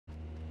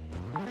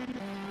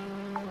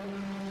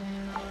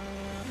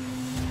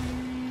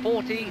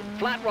40,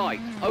 flat right,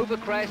 over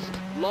crest,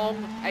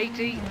 long,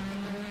 80,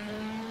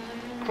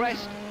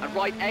 crest and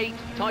right 8,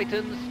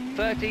 tightens,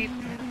 30,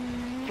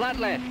 flat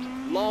left,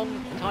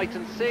 long,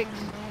 tightens 6,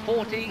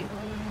 40,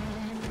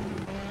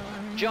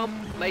 jump,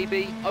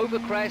 maybe, over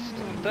crest,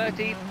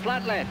 30,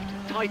 flat left,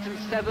 tightens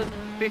 7,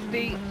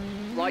 50,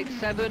 right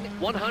 7,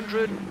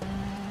 100,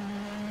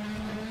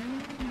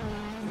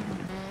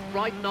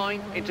 right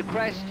 9, into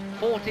crest,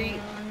 40,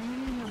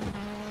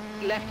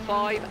 left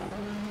 5,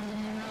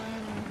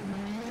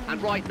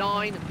 and right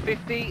 9,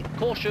 50,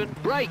 caution,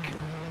 brake.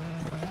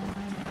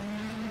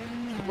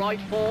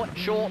 Right 4,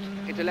 short,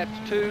 into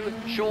left 2,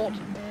 short,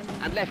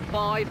 and left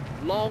 5,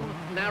 long,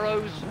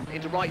 narrows,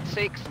 into right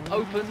 6,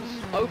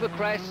 opens, over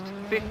crest,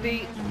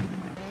 50,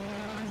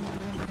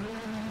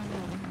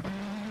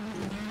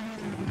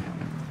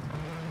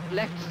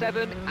 left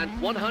 7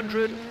 and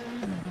 100,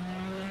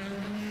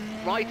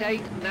 right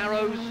 8,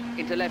 narrows,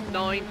 into left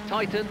 9,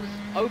 tightens,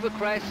 over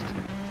crest,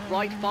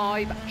 right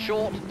 5,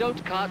 short,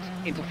 don't cut,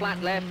 into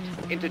flat left,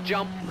 into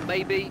jump,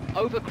 maybe,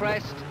 over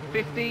crest,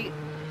 50,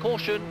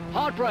 caution,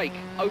 hard brake,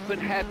 open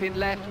hairpin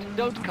left,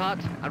 don't cut,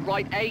 and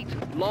right 8,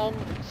 long,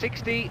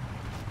 60,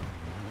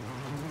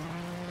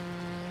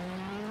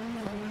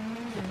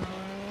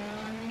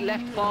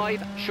 left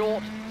 5,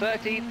 short,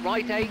 30,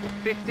 right 8,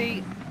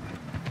 50,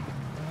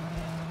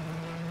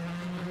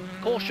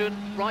 caution,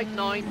 right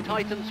 9,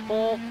 tightens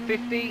 4,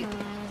 50,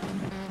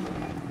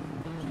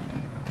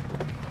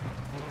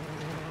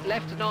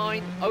 left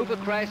 9, over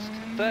crest,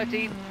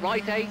 30,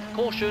 right 8,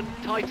 caution,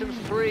 tightens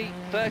 3,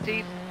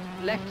 30,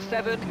 left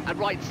 7 and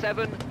right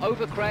 7,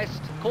 over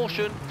crest,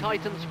 caution,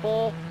 tightens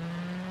 4,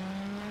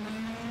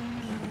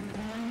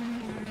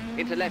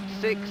 into left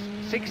 6,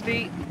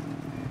 60,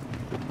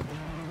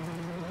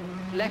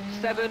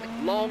 left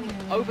 7, long,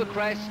 over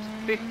crest,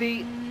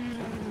 50,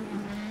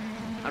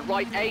 and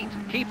right 8,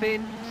 keep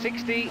in,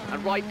 60,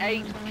 and right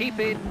 8, keep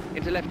in,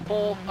 into left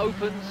 4,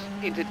 opens,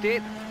 into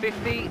dip,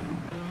 50,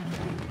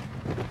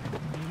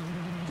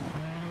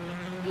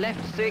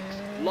 left 6,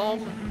 long,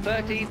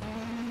 30,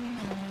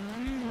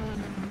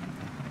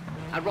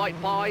 and right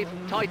 5,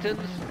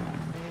 tightens,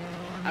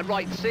 and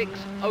right 6,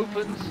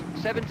 opens,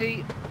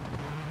 70,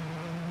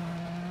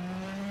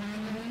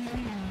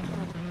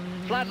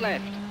 flat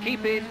left,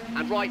 keep in,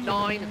 and right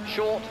 9,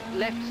 short,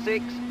 left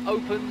 6,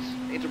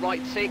 opens, into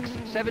right 6,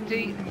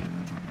 70,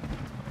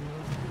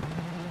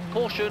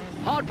 caution,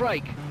 hard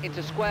brake,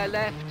 into square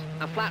left,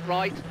 and flat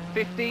right,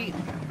 50,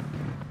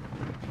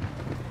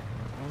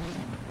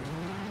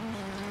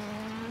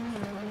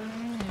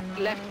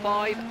 left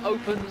 5,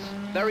 opens,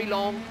 very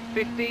long,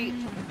 50,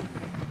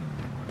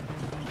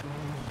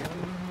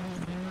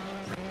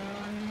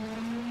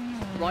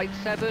 right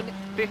 7,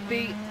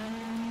 50,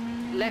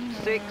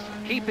 left 6,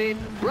 keep in,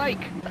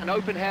 brake, and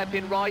open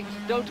hairpin right,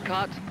 don't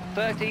cut,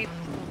 30,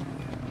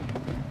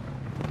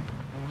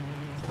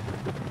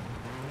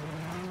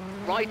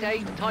 right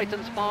 8,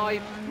 tightens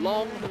 5,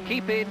 long,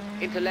 keep in,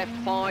 into left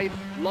 5,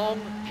 long,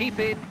 keep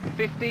in,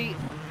 50,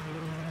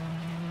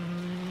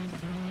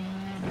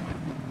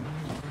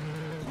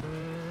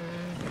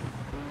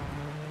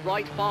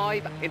 right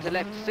 5, into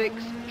left 6,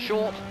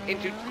 short,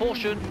 into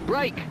caution,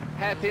 brake,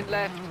 hairpin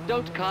left,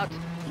 don't cut,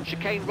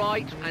 chicane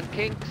right and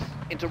kinks,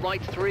 into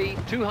right 3,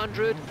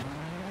 200,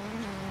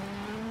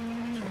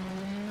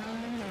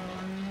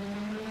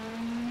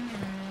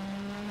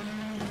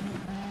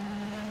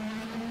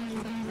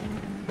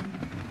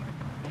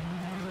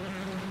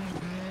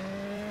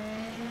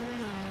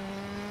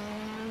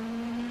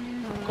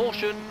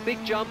 caution,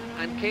 big jump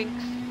and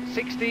kinks,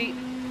 60,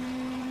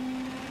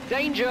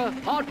 danger,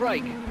 hard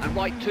brake, and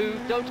right 2,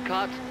 don't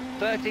cut,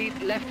 30,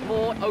 left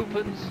 4,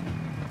 opens,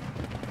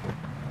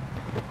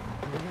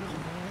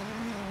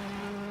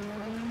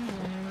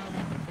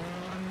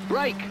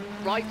 brake,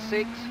 right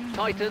 6,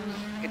 tightens,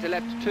 into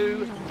left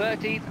 2,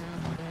 30,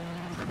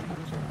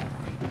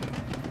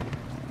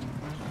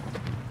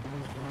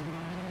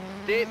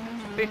 dip,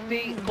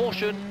 50,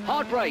 caution,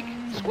 hard brake,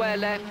 square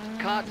left,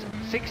 cut,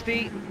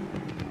 60,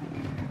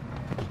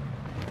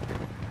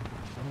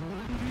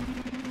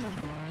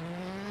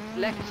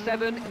 left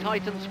 7,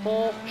 tightens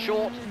 4,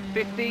 short,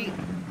 50,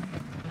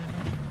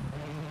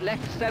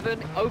 left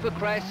 7, over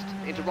crest,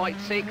 into right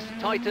 6,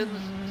 tightens,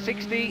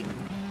 60,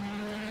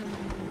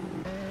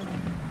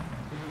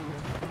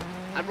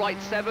 and right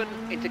 7,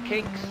 into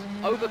kinks,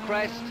 over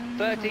crest,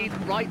 30,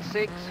 right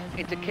 6,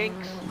 into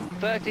kinks,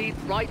 30,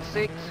 right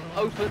 6,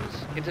 opens,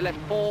 into left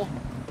 4,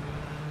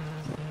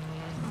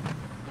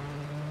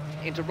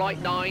 into right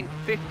 9,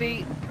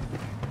 50,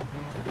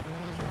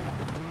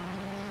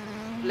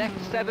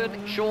 left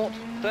 7, short,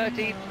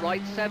 30,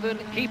 right 7,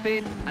 keep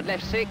in, and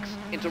left 6,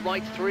 into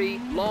right 3,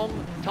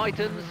 long,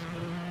 tightens,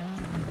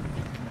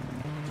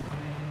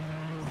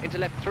 into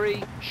left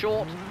 3,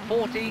 short,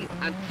 40,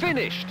 and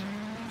finished.